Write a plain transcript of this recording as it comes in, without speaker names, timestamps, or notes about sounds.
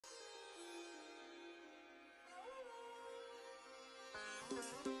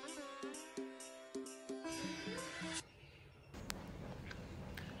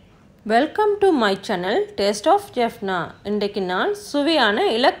Welcome to my channel taste of Jaffna. இன்றைக்கு நான் சுவையான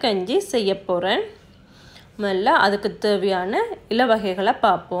இலக்கஞ்சி செய்ய போகிறேன். முதல்ல அதுக்கு தேவையான இலை வகைகளை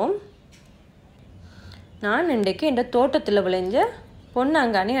பார்ப்போம். நான் இன்றைக்கு இந்த தோட்டத்தில் விளைஞ்ச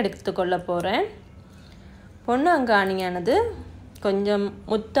பொன்னாங்கானி எடுத்துக்கொள்ள போகிறேன். பொன்னாங்கானியானது கொஞ்சம்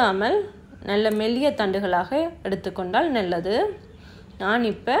முத்தாமல் நல்ல மெல்லிய தண்டுகளாக எடுத்துக்கொண்டால் நல்லது. நான்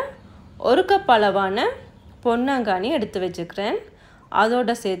இப்போ 1 கப் அளவான பொன்னாங்கானி எடுத்து வச்சுக்கிறேன்.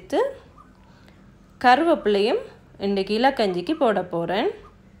 அதோடு சேர்த்து கருவேப்பிலையும் இன்றைக்கி இலக்கஞ்சிக்கு போட போகிறேன்.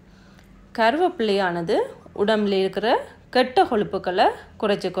 கருவேப்பிலையானது உடம்பில் இருக்கிற கெட்ட கொழுப்புக்களை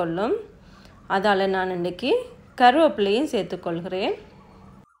குறைச்சிக்கொள்ளும். அதால் நான் இன்றைக்கி கருவேப்பிலையும் சேர்த்துக்கொள்கிறேன்.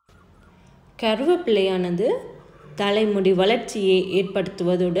 கருவேப்பிலையானது தலைமுடி வளர்ச்சியை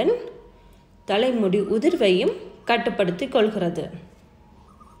ஏற்படுத்துவதுடன் தலைமுடி உதிர்வையும் கட்டுப்படுத்தி கொள்கிறது.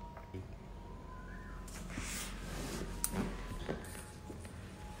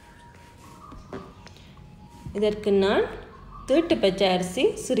 இதற்கு நான் தீட்டு பச்சை அரிசி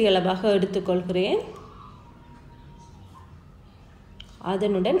சிறியளவாக எடுத்துக்கொள்கிறேன்.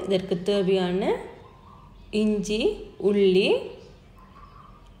 அதனுடன் இதற்கு தேவையான இஞ்சி, உள்ளி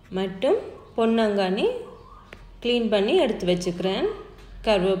மற்றும் பொன்னாங்கானி க்ளீன் பண்ணி எடுத்து வச்சுக்கிறேன்.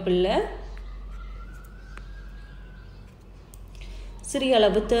 கருவேப்பிலை, சிறிய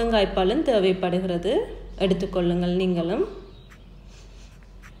அளவு தேங்காய்ப்பாலும் தேவைப்படுகிறது, எடுத்துக்கொள்ளுங்கள் நீங்களும்.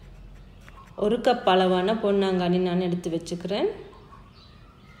 1 கப் அளவான பொன்னாங்கானி நான் எடுத்து வச்சுக்கிறேன்.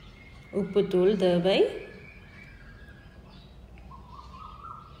 உப்புத்தூள் தேவை.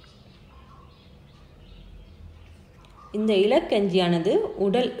 இந்த இலக்கஞ்சியானது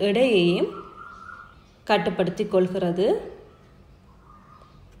உடல் எடையையும் கட்டுப்படுத்தி கொள்கிறது.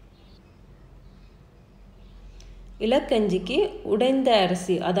 இலக்கஞ்சிக்கு உடைந்த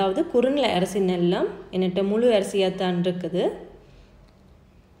அரிசி, அதாவது குறுநில அரிசி நெல்லம் என்கிட்ட முழு அரிசியாக தான் இருக்குது.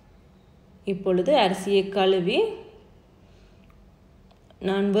 இப்பொழுது அரிசியை கழுவி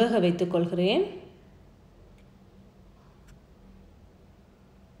நான் வேக வைத்துக் கொள்கிறேன்.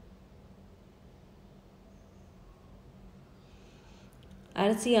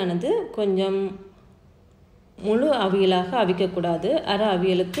 அரிசியானது கொஞ்சம் முழு அவியலாக அவிக்கக்கூடாது, அரை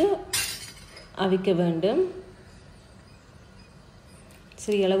அவியலுக்கு அவிக்க வேண்டும்.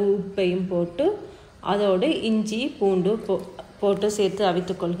 சிறியளவு உப்பையும் போட்டு அதோடு இஞ்சி பூண்டு போட்டு சேர்த்து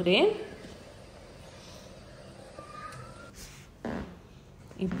அவித்துக்கொள்கிறேன்.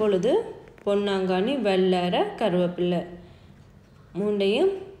 இப்பொழுது பொன்னாங்கானி, வெள்ளரை, கருவேப்பிலை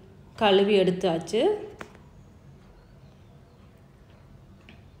மூண்டையும் கழுவி எடுத்தாச்சு.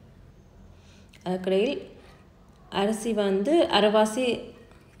 அதுக்கடையில் அரிசி அரைவாசி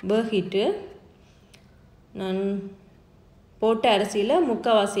வேகிட்டு நான் போட்ட அரிசியில்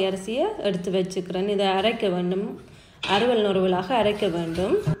முக்கால்வாசி அரிசியை எடுத்து வச்சுக்கிறேன். இதை அரைக்க வேண்டும், அறுவல் நொறுவலாக அரைக்க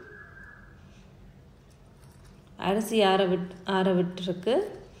வேண்டும். அரிசி ஆற விட்டுருக்கு.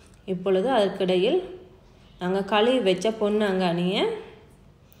 இப்பொழுது அதற்கிடையில் நாங்கள் கழுவி வச்ச பொன்னாங்கானியை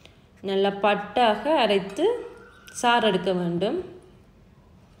நல்லா பட்டாக அரைத்து சாறு எடுக்க வேண்டும்.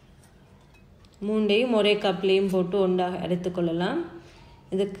 மூண்டையும் ஒரே கப்லேயும் போட்டு ஒன்றாக அரைத்து கொள்ளலாம்.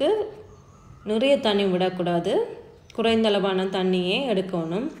 இதுக்கு நிறைய தண்ணி விடக்கூடாது, குறைந்த அளவான தண்ணியே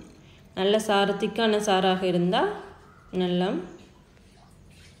எடுக்கணும். நல்ல சாறு, திக்கான சாறாக இருந்தால் நல்லா.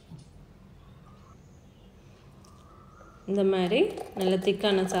 இந்த மாதிரி நல்ல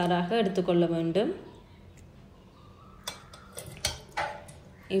திக்கான சாறாக எடுத்துக்கொள்ள வேண்டும்.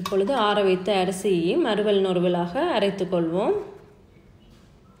 இப்பொழுது ஆற வைத்த அரிசியையும் அறுவல் நொறுவலாக அரைத்துக்கொள்வோம்.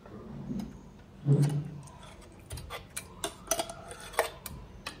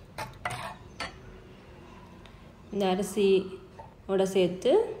 இந்த அரிசியோட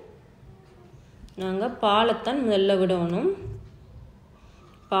சேர்த்து நாங்கள் பாலைத்தான் முதல்ல விடணும்.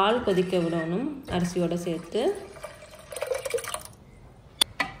 பால் கொதிக்க விடணும் அரிசியோட சேர்த்து.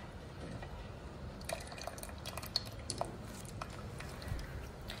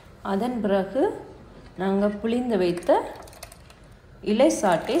 அதன் பிறகு நாங்கள் புளிந்து வைத்த இலை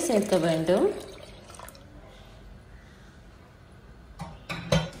சாட்டை சேர்க்க வேண்டும்.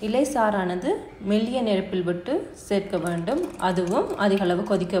 இலை சாறானது மெல்லிய நெருப்பில் விட்டு சேர்க்க வேண்டும். அதுவும் அதிக அளவு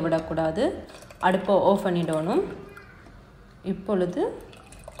கொதிக்க விடக்கூடாது, அடுப்பை ஆஃப் பண்ணிடணும். இப்பொழுது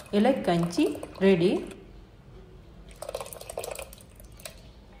இலைக்கஞ்சி ரெடி.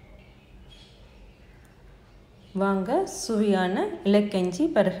 வாங்க சுவையான இலைக்கஞ்சி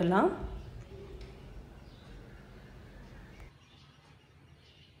பருகலாம்.